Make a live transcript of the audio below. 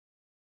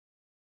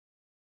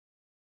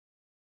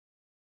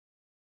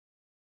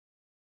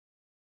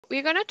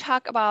we're going to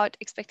talk about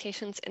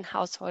expectations in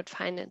household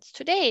finance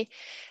today.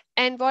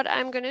 And what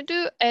I'm going to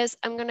do is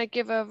I'm going to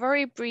give a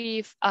very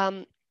brief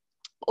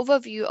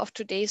overview of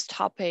today's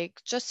topic,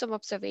 just some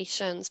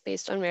observations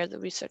based on where the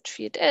research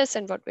field is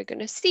and what we're going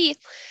to see.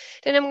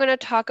 Then I'm going to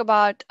talk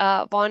about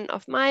one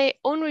of my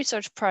own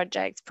research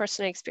projects,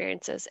 personal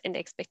experiences and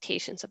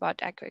expectations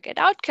about aggregate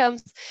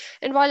outcomes.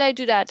 And while I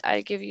do that,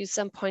 I'll give you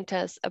some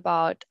pointers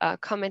about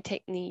common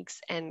techniques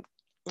and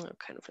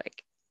kind of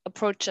like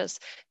approaches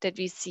that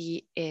we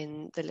see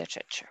in the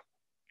literature.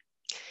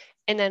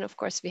 And then, of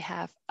course, we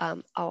have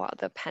our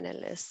other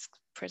panelists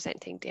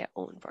presenting their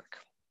own work.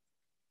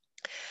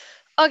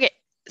 Okay,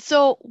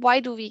 so why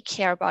do we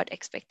care about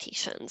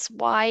expectations?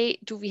 Why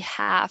do we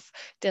have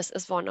this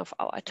as one of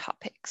our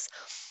topics?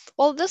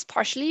 Well, this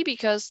partially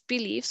because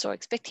beliefs or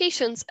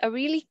expectations are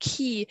really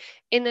key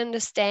in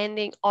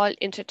understanding all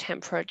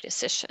intertemporal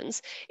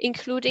decisions,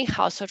 including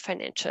household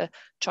financial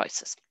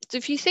choices. So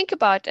if you think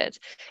about it,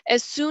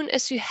 as soon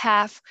as you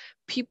have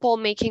people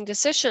making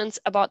decisions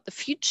about the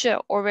future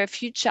or where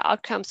future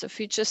outcomes or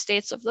future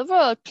states of the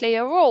world play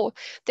a role,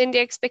 then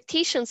their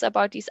expectations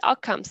about these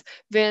outcomes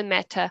will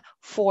matter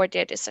for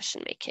their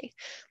decision making.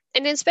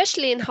 And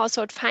especially in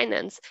household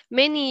finance,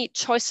 many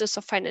choices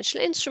of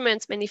financial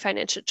instruments, many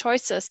financial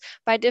choices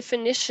by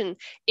definition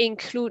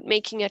include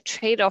making a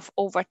trade-off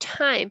over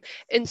time.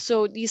 And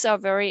so these are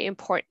very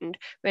important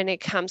when it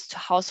comes to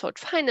household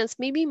finance,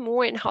 maybe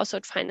more in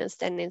household finance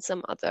than in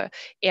some other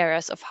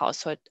areas of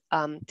household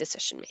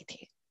decision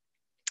making.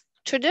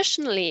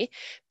 Traditionally,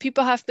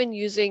 people have been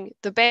using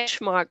the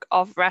benchmark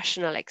of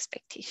rational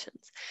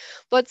expectations.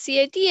 What's the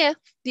idea?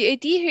 The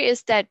idea here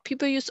is that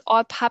people use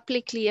all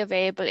publicly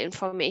available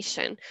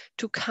information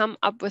to come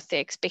up with their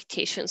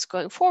expectations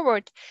going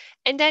forward.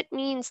 And that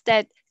means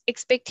that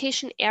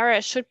expectation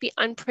error should be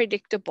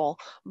unpredictable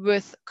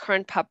with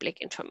current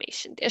public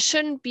information. There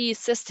shouldn't be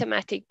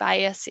systematic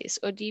biases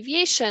or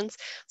deviations.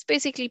 It's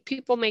basically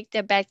people make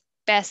their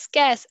best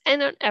guess,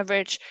 and on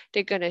average,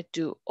 they're going to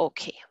do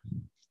okay.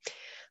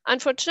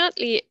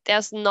 Unfortunately,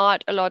 there's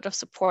not a lot of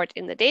support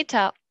in the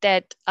data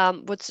that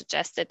would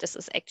suggest that this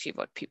is actually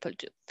what people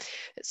do.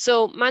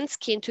 So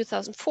Mansky in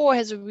 2004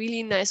 has a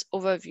really nice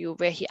overview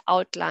where he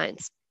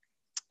outlines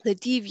the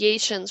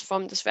deviations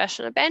from this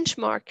rational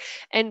benchmark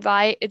and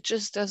why it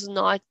just does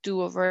not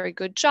do a very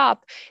good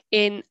job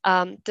in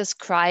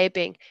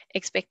describing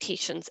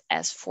expectations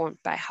as formed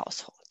by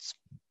households.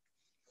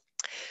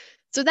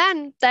 So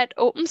then that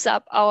opens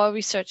up our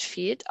research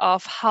field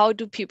of how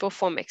do people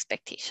form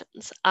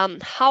expectations?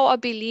 How are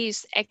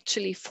beliefs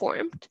actually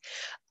formed?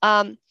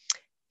 And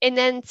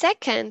then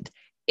second,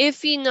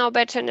 if we now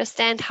better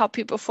understand how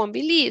people form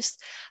beliefs,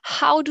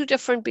 how do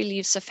different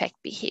beliefs affect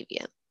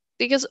behavior?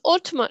 Because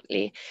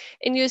ultimately,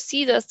 and you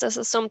see this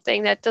is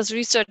something that this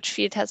research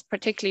field has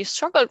particularly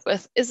struggled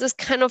with, is this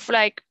kind of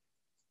like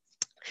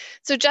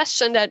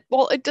suggestion that,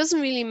 well, it doesn't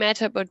really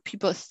matter what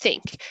people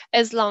think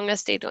as long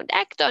as they don't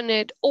act on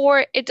it,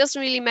 or it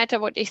doesn't really matter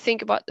what they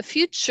think about the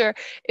future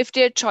if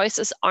their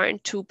choices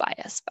aren't too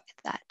biased by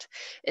that.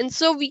 And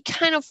so we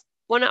kind of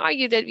want to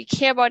argue that we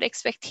care about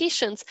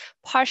expectations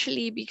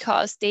partially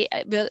because they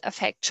will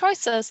affect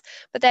choices,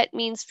 but that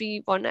means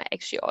we want to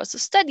actually also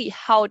study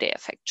how they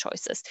affect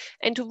choices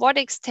and to what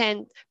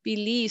extent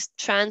beliefs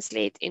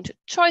translate into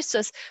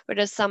choices,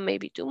 whether some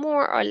maybe do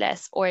more or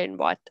less, or in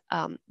what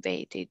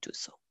way they do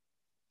so.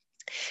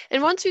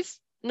 And once we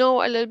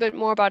know a little bit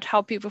more about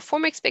how people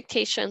form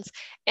expectations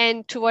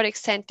and to what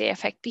extent they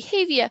affect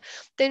behavior,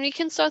 then we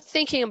can start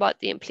thinking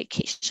about the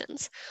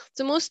implications.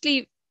 So mostly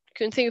you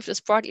can think of this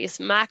broadly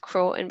as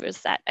macro, and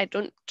with that, I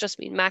don't just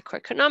mean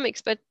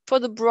macroeconomics, but for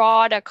the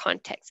broader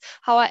context.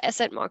 How are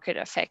asset market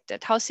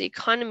affected? How's the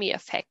economy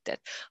affected?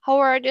 How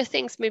are other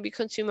things, maybe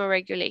consumer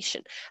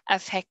regulation,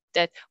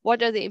 affected?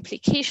 What are the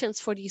implications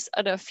for these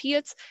other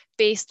fields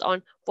based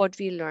on what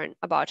we learn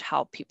about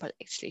how people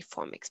actually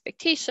form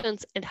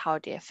expectations and how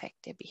they affect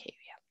their behavior?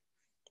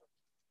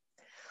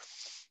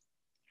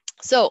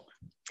 So,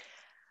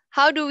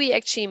 how do we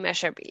actually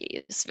measure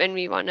beliefs when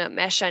we want to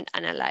measure and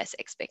analyze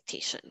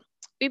expectation?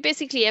 We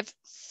basically have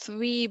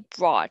three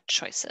broad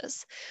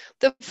choices.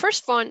 The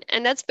first one,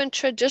 and that's been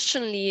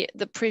traditionally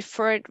the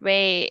preferred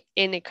way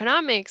in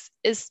economics,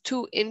 is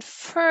to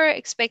infer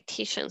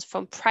expectations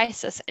from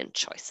prices and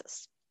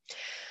choices.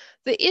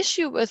 The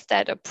issue with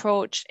that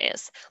approach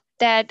is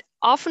that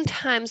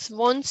oftentimes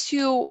once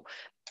you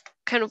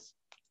kind of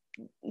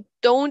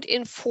don't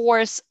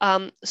enforce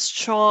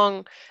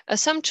strong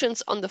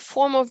assumptions on the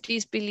form of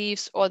these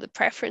beliefs or the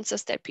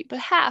preferences that people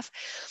have,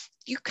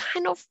 you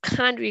kind of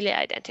can't really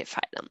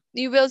identify them.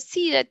 You will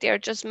see that there are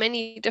just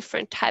many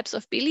different types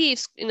of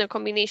beliefs in a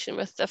combination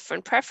with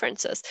different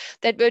preferences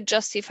that will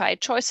justify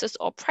choices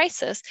or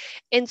prices.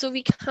 And so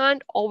we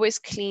can't always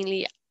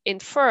cleanly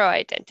infer or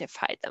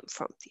identify them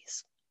from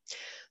these.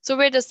 So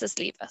where does this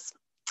leave us?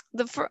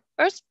 The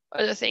first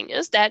other thing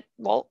is that,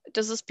 well,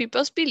 this is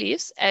people's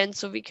beliefs. And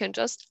so we can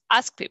just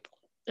ask people,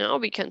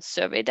 we can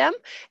survey them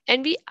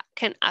and we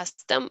can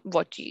ask them,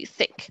 what do you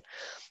think?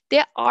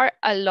 There are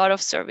a lot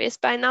of surveys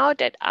by now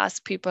that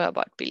ask people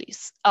about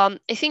beliefs. I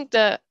think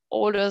the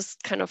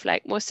oldest, kind of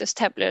like most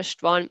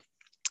established one,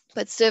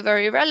 but still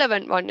very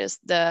relevant one, is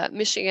the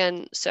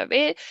Michigan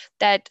survey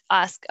that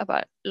asks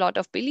about a lot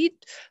of belief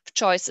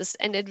choices,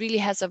 and it really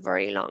has a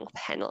very long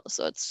panel,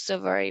 so it's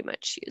still very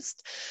much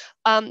used.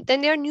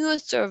 Then there are newer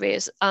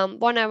surveys.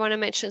 One I want to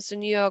mention is the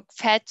New York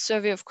Fed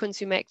survey of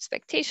consumer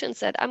expectations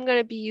that I'm going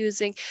to be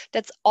using.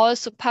 That's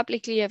also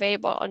publicly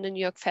available on the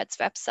New York Fed's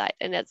website,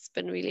 and that's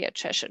been really a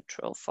treasure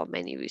trove for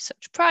many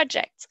research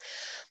projects.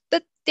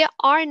 But there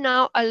are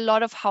now a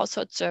lot of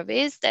household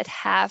surveys that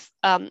have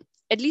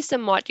at least a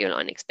module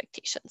on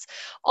expectations.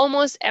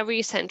 Almost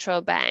every central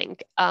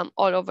bank all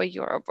over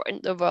Europe or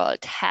in the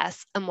world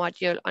has a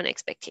module on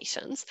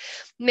expectations.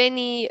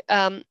 Many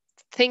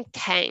think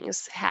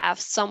tanks have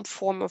some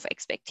form of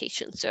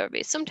expectation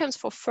survey, sometimes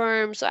for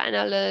firms or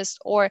analysts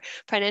or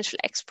financial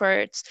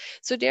experts.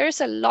 So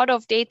there's a lot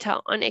of data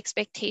on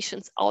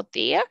expectations out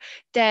there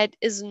that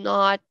has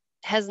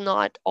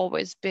not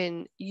always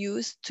been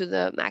used to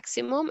the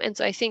maximum. And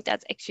so I think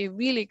that's actually a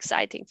really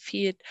exciting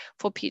field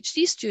for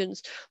PhD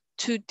students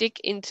to dig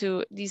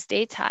into these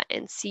data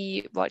and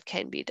see what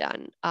can be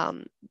done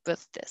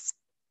with this.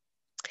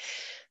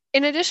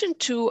 In addition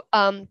to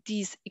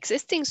these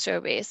existing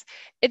surveys,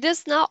 it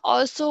is now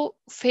also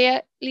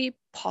fairly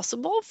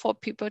possible for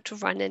people to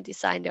run and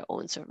design their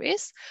own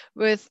surveys.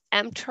 With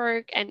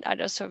mTurk and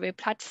other survey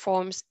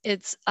platforms,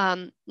 it's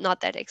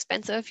not that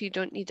expensive. You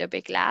don't need a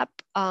big lab.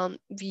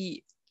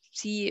 We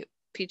see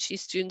PhD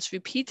students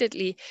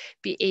repeatedly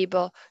be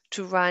able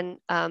to run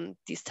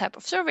these type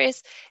of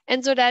surveys.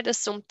 And so that is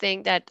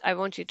something that I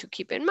want you to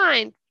keep in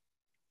mind,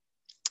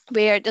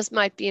 where this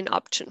might be an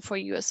option for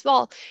you as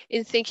well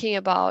in thinking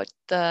about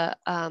the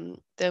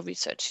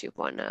research you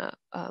wanna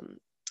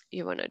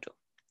do.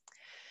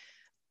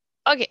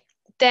 Okay,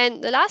 then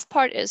the last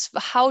part is,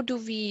 how do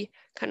we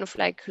kind of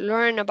like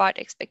learn about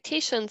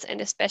expectations,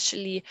 and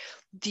especially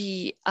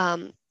the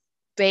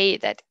way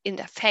that it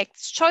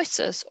affects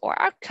choices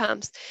or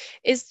outcomes,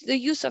 is the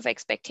use of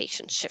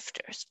expectation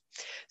shifters.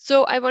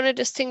 So I want to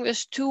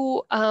distinguish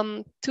two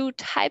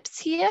types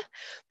here.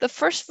 The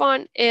first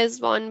one is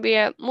one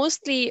where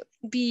mostly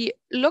we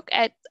look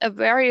at a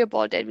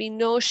variable that we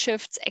know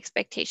shifts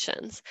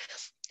expectations,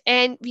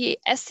 and we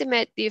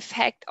estimate the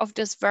effect of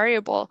this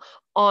variable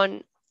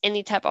on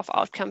any type of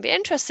outcome we're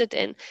interested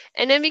in.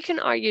 And then we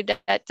can argue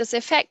that this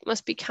effect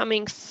must be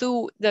coming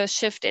through the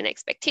shift in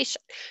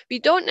expectation. We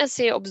don't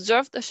necessarily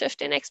observe the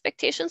shift in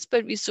expectations,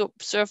 but we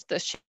observe the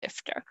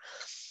shifter.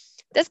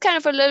 That's kind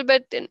of a little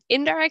bit an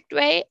indirect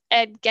way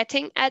at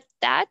getting at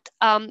that,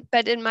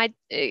 but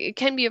it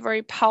can be a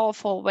very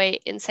powerful way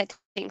in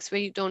settings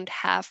where you don't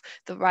have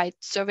the right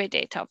survey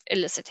data of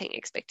eliciting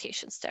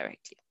expectations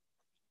directly.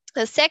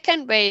 The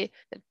second way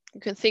that you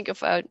can think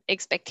of an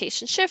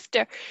expectation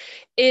shifter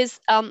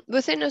is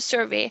within a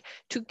survey,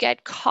 to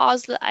get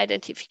causal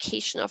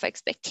identification of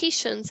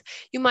expectations,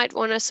 you might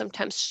want to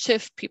sometimes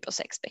shift people's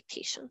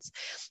expectations.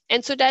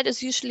 And so that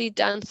is usually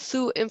done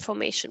through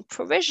information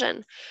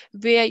provision,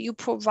 where you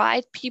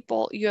provide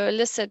people, you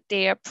elicit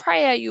their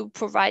prior, you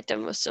provide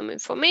them with some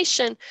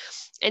information,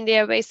 and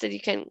there are ways that you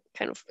can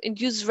kind of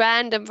induce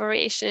random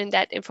variation in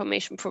that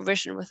information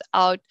provision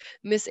without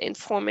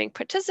misinforming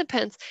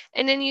participants.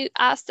 And then you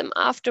ask them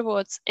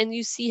afterwards, and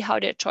you see how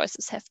their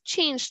choices have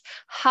changed,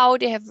 how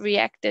they have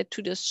reacted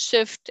to the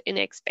shift in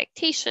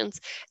expectations.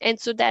 And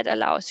so that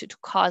allows you to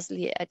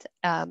causally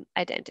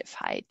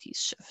identify these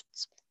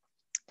shifts.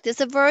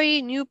 There's a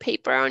very new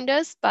paper on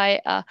this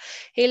by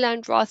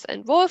Haaland, Roth,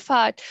 and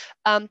Wohlfahrt,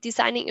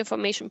 designing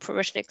information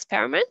provision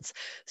experiments.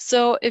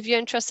 So if you're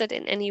interested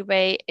in any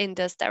way in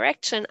this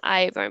direction,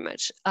 I very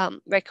much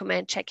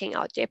recommend checking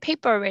out their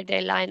paper, where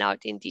they line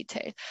out in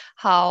detail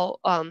how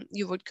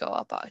you would go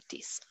about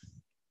these.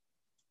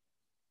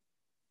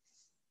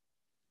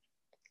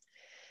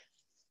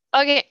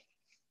 Okay,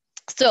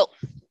 so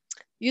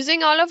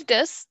using all of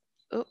this,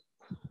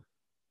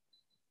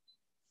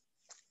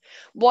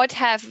 what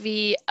have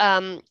we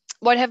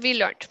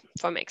learned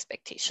from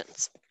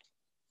expectations?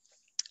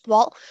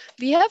 Well,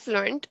 we have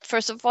learned,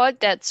 first of all,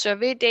 that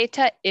survey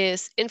data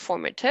is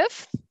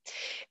informative,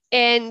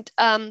 and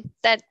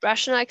that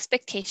rational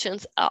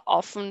expectations are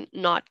often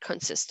not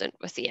consistent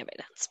with the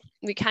evidence.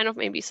 We kind of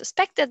maybe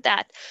suspected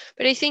that,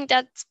 but I think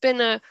that's been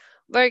a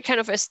very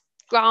kind of a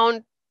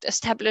ground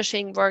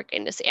establishing work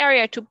in this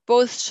area to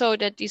both show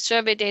that the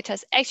survey data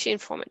is actually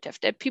informative,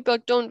 that people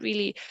don't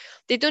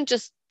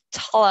just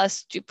tell us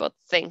stupid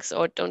things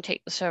or don't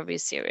take the survey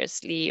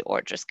seriously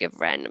or just give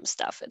random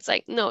stuff. It's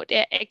like, no,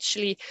 they're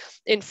actually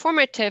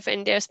informative,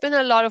 and there's been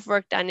a lot of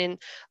work done in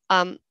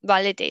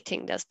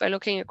validating this by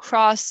looking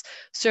across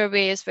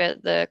surveys where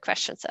the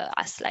questions are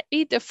asked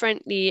slightly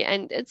differently,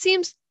 and it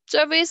seems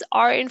surveys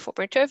are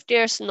informative.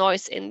 There's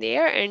noise in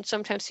there, and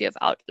sometimes you have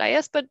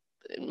outliers, but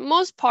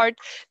most part,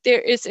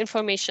 there is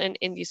information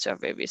in the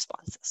survey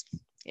responses.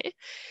 Okay?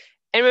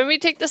 And when we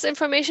take this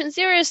information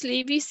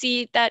seriously, we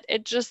see that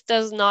it just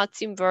does not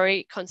seem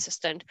very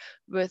consistent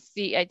with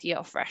the idea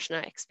of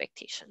rational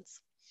expectations.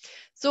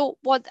 So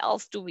what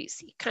else do we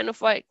see? Kind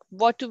of like,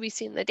 what do we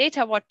see in the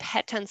data? What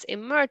patterns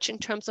emerge in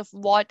terms of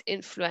what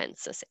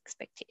influences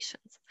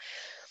expectations?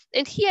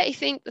 And here I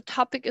think the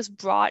topic is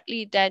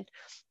broadly that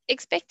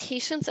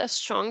expectations are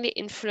strongly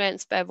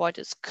influenced by what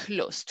is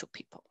close to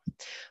people.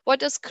 What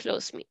does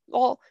close mean?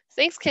 Well,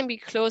 things can be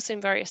close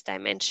in various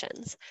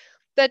dimensions.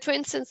 But for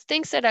instance,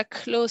 things that are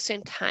close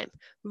in time,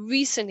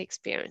 recent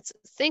experiences,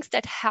 things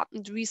that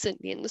happened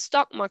recently in the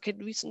stock market,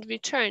 recent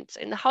returns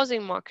in the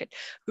housing market,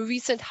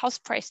 recent house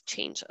price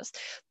changes,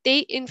 they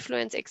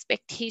influence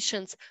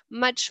expectations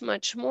much,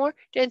 much more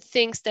than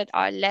things that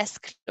are less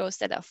close,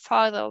 that are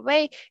farther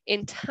away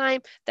in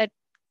time, that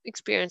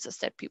experiences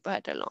that people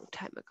had a long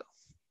time ago.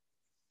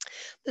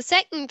 The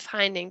second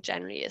finding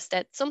generally is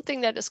that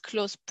something that is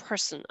close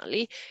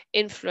personally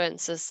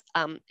influences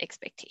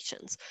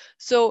expectations.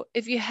 So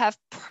if you have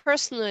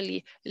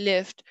personally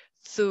lived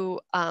through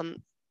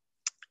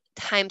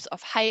times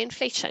of high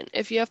inflation,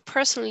 if you have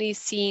personally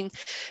seen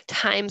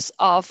times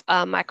of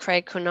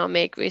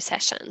macroeconomic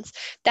recessions,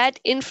 that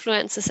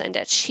influences and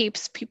that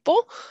shapes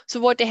people. So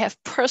what they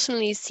have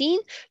personally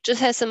seen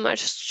just has a much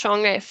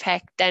stronger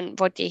effect than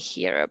what they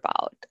hear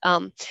about.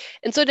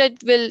 And so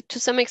that will, to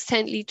some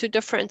extent, lead to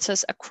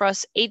differences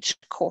across age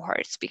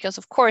cohorts, because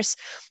of course,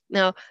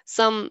 now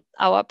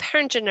our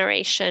parent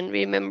generation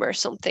remember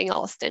something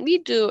else than we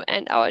do,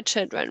 and our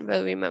children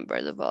will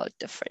remember the world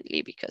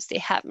differently because they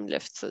haven't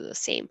lived through the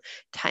same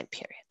time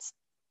periods.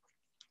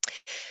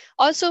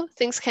 Also,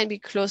 things can be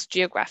close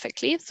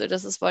geographically. So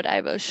this is what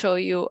I will show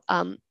you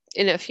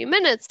in a few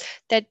minutes,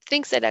 that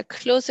things that are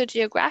closer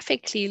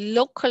geographically,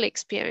 local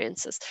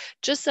experiences,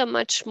 just are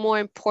much more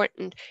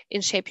important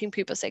in shaping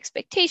people's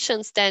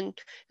expectations than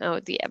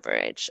the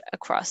average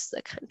across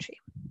the country.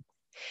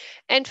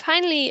 And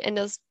finally, and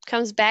this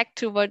comes back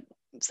to what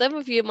some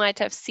of you might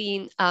have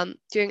seen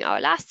during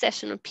our last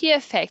session on peer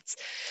effects,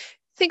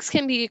 things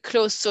can be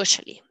close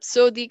socially.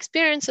 So the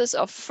experiences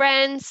of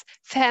friends,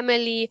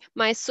 family,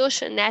 my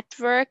social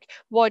network,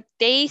 what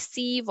they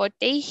see, what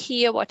they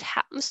hear, what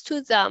happens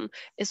to them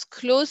is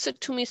closer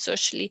to me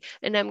socially.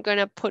 And I'm going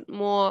to put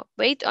more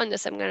weight on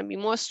this. I'm going to be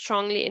more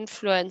strongly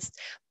influenced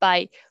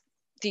by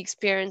the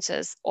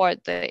experiences or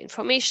the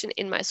information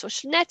in my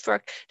social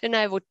network than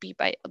I would be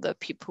by other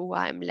people who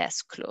I'm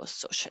less close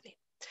socially.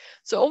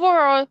 So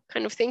overall,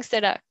 kind of things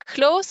that are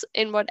close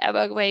in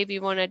whatever way we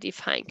want to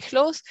define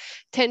close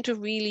tend to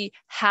really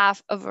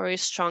have a very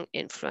strong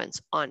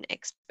influence on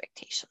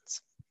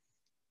expectations.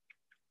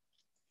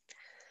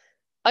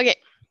 Okay,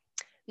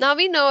 now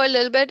we know a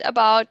little bit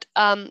about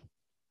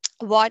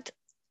what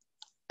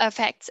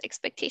affects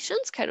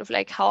expectations, kind of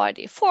like how are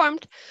they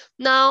formed.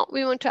 Now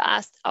we want to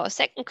ask our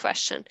second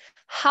question: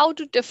 how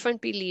do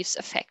different beliefs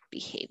affect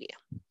behavior?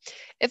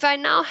 If I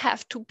now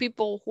have two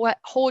people who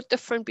hold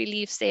different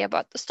beliefs, say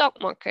about the stock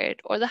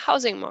market or the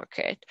housing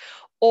market,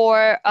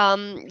 or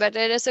whether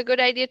it is a good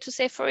idea to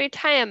save for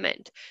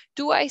retirement,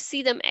 do I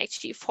see them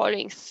actually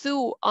following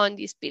through on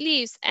these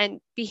beliefs and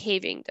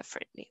behaving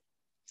differently?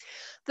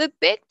 The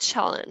big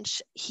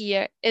challenge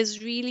here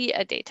is really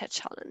a data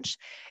challenge.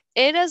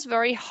 It is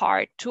very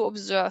hard to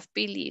observe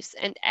beliefs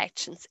and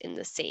actions in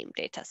the same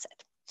data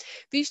set.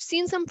 We've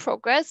seen some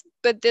progress,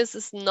 but this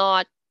is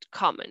not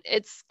common.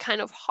 It's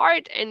kind of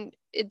hard, and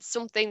it's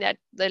something that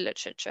the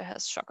literature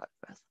has struggled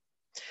with.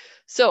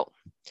 So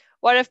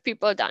what have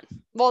people done?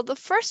 Well, the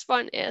first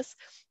one is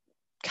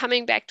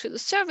coming back to the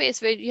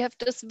surveys, where you have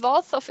this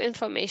wealth of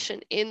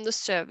information in the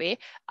survey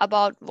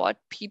about what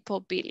people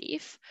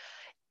believe,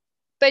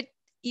 but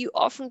you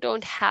often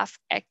don't have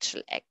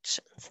actual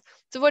actions.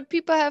 So what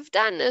people have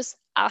done is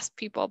ask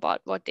people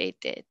about what they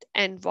did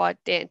and what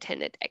their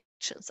intended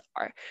actions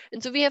are.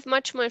 And so we have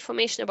much more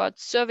information about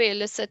survey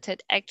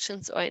elicited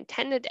actions or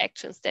intended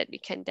actions that we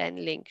can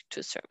then link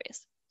to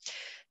surveys.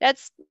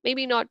 That's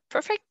maybe not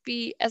perfect.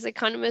 We as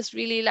economists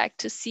really like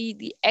to see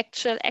the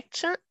actual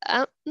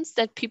actions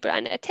that people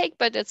undertake,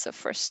 but it's a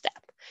first step.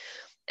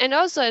 And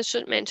also I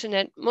should mention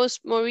that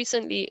more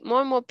recently,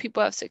 more and more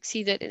people have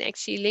succeeded in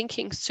actually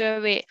linking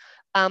survey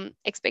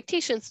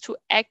expectations to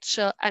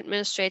actual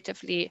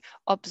administratively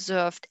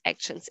observed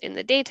actions in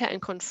the data, and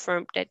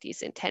confirmed that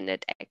these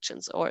intended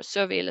actions or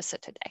survey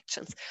elicited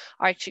actions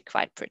are actually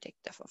quite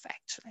predictive of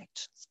actual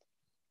actions.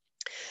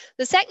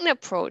 The second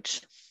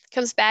approach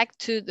comes back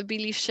to the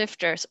belief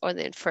shifters or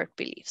the inferred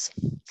beliefs.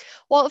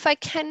 Well, if I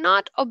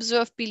cannot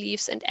observe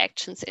beliefs and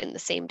actions in the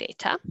same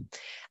data,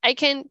 I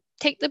can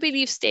take the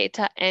beliefs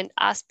data and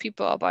ask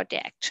people about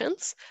their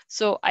actions.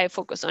 So I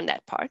focus on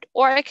that part,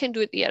 or I can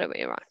do it the other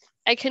way around.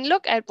 I can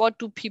look at what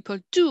do people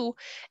do,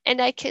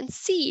 and I can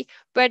see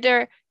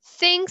whether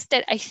things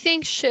that I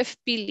think shift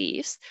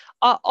beliefs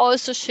are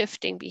also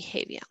shifting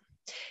behavior.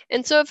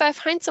 And so if I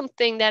find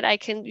something that I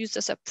can use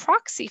as a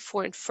proxy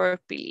for inferred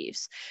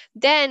beliefs,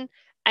 then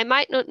I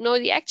might not know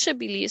the actual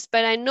beliefs,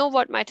 but I know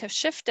what might have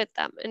shifted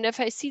them. And if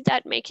I see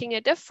that making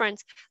a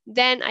difference,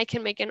 then I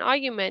can make an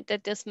argument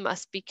that this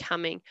must be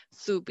coming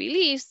through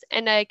beliefs.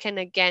 And I can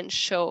again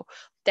show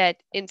that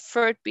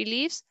inferred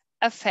beliefs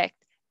affect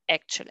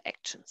actual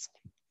actions.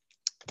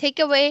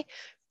 Takeaway: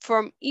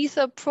 from ETH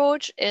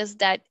approach is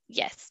that,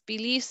 yes,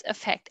 beliefs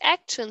affect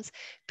actions.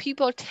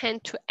 People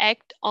tend to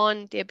act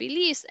on their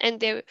beliefs, and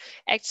their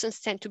actions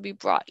tend to be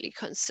broadly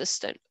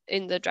consistent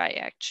in the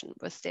direction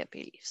with their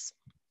beliefs.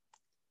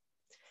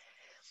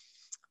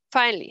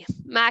 Finally,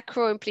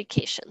 macro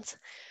implications.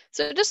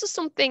 So this is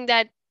something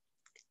that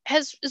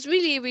is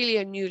really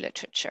a new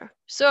literature.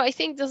 So I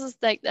think this is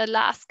like the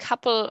last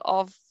couple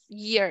of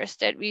years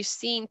that we've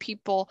seen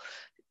people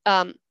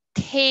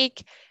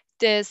take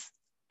this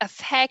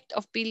effect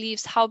of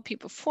beliefs, how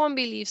people form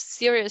beliefs,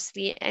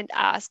 seriously, and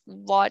ask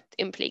what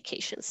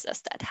implications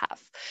does that have.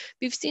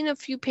 We've seen a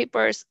few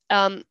papers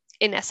in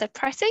asset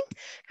pricing,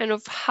 kind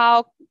of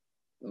how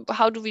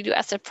do we do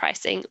asset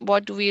pricing?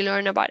 What do we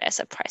learn about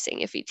asset pricing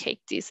if we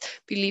take these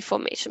belief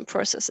formation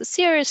processes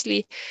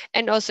seriously?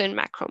 And also in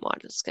macro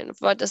models, kind of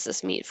what does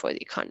this mean for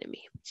the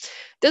economy?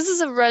 This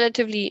is a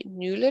relatively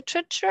new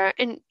literature,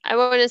 and I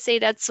want to say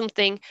that's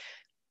something,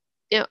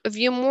 if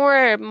you're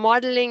more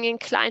modeling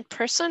inclined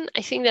person,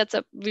 I think that's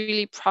a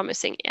really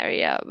promising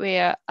area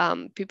where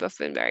people have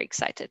been very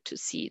excited to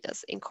see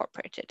this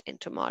incorporated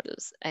into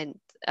models and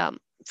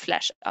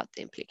flesh out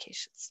the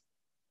implications.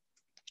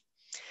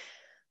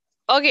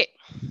 Okay,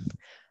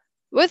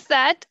 with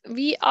that,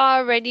 we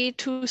are ready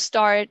to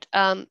start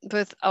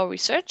with our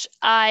research.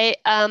 I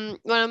want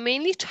to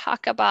mainly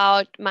talk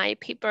about my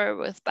paper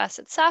with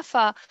Bassett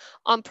Safa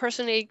on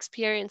personal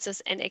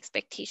experiences and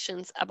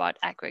expectations about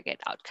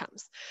aggregate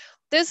outcomes.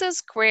 This is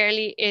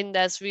squarely in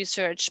this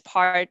research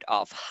part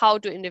of how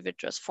do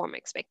individuals form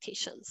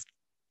expectations.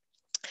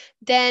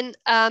 Then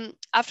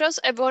after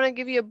I want to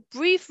give you a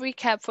brief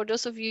recap for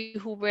those of you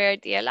who were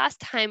there last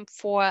time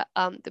for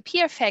the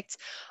peer effects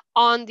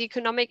on the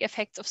economic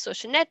effects of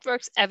social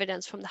networks,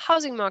 evidence from the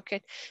housing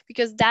market,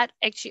 because that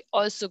actually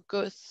also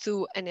goes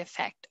through an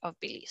effect of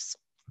beliefs.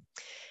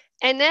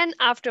 And then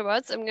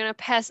afterwards, I'm going to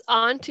pass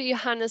on to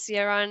Johannes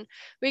Jeroen,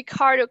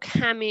 Ricardo,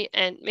 Cami,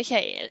 and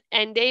Michael,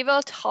 and they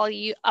will tell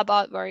you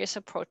about various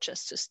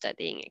approaches to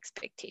studying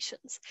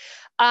expectations.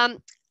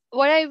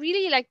 What I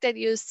really like that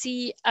you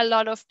see a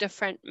lot of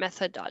different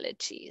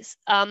methodologies.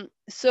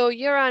 So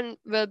Jeroen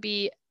will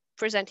be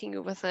presenting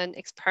you with an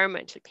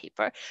experimental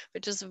paper,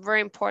 which is a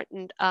very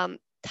important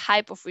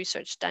type of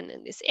research done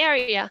in this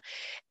area.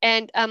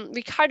 And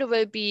Ricardo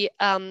will be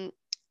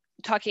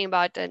talking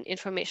about an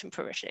information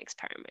provision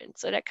experiment.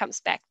 So that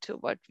comes back to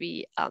what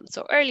we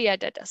saw earlier,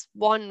 that is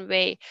one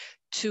way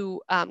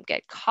to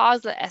get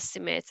causal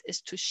estimates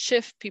is to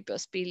shift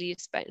people's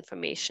beliefs by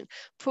information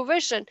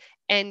provision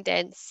and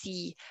then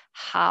see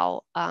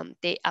how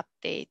they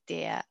update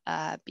their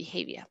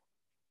behavior.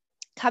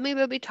 Kami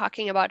will be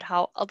talking about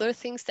how other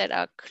things that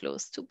are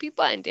close to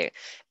people and their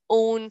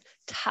own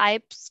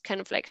types,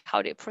 kind of like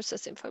how they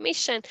process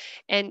information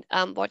and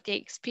what they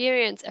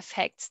experience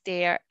affects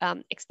their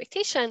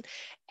expectation.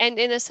 And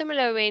in a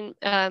similar way,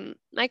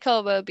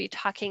 Michael will be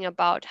talking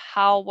about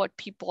how what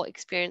people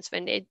experience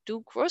when they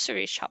do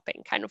grocery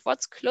shopping, kind of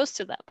what's close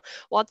to them,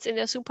 what's in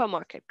their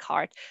supermarket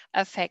cart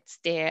affects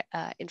their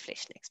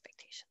inflation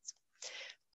expectations.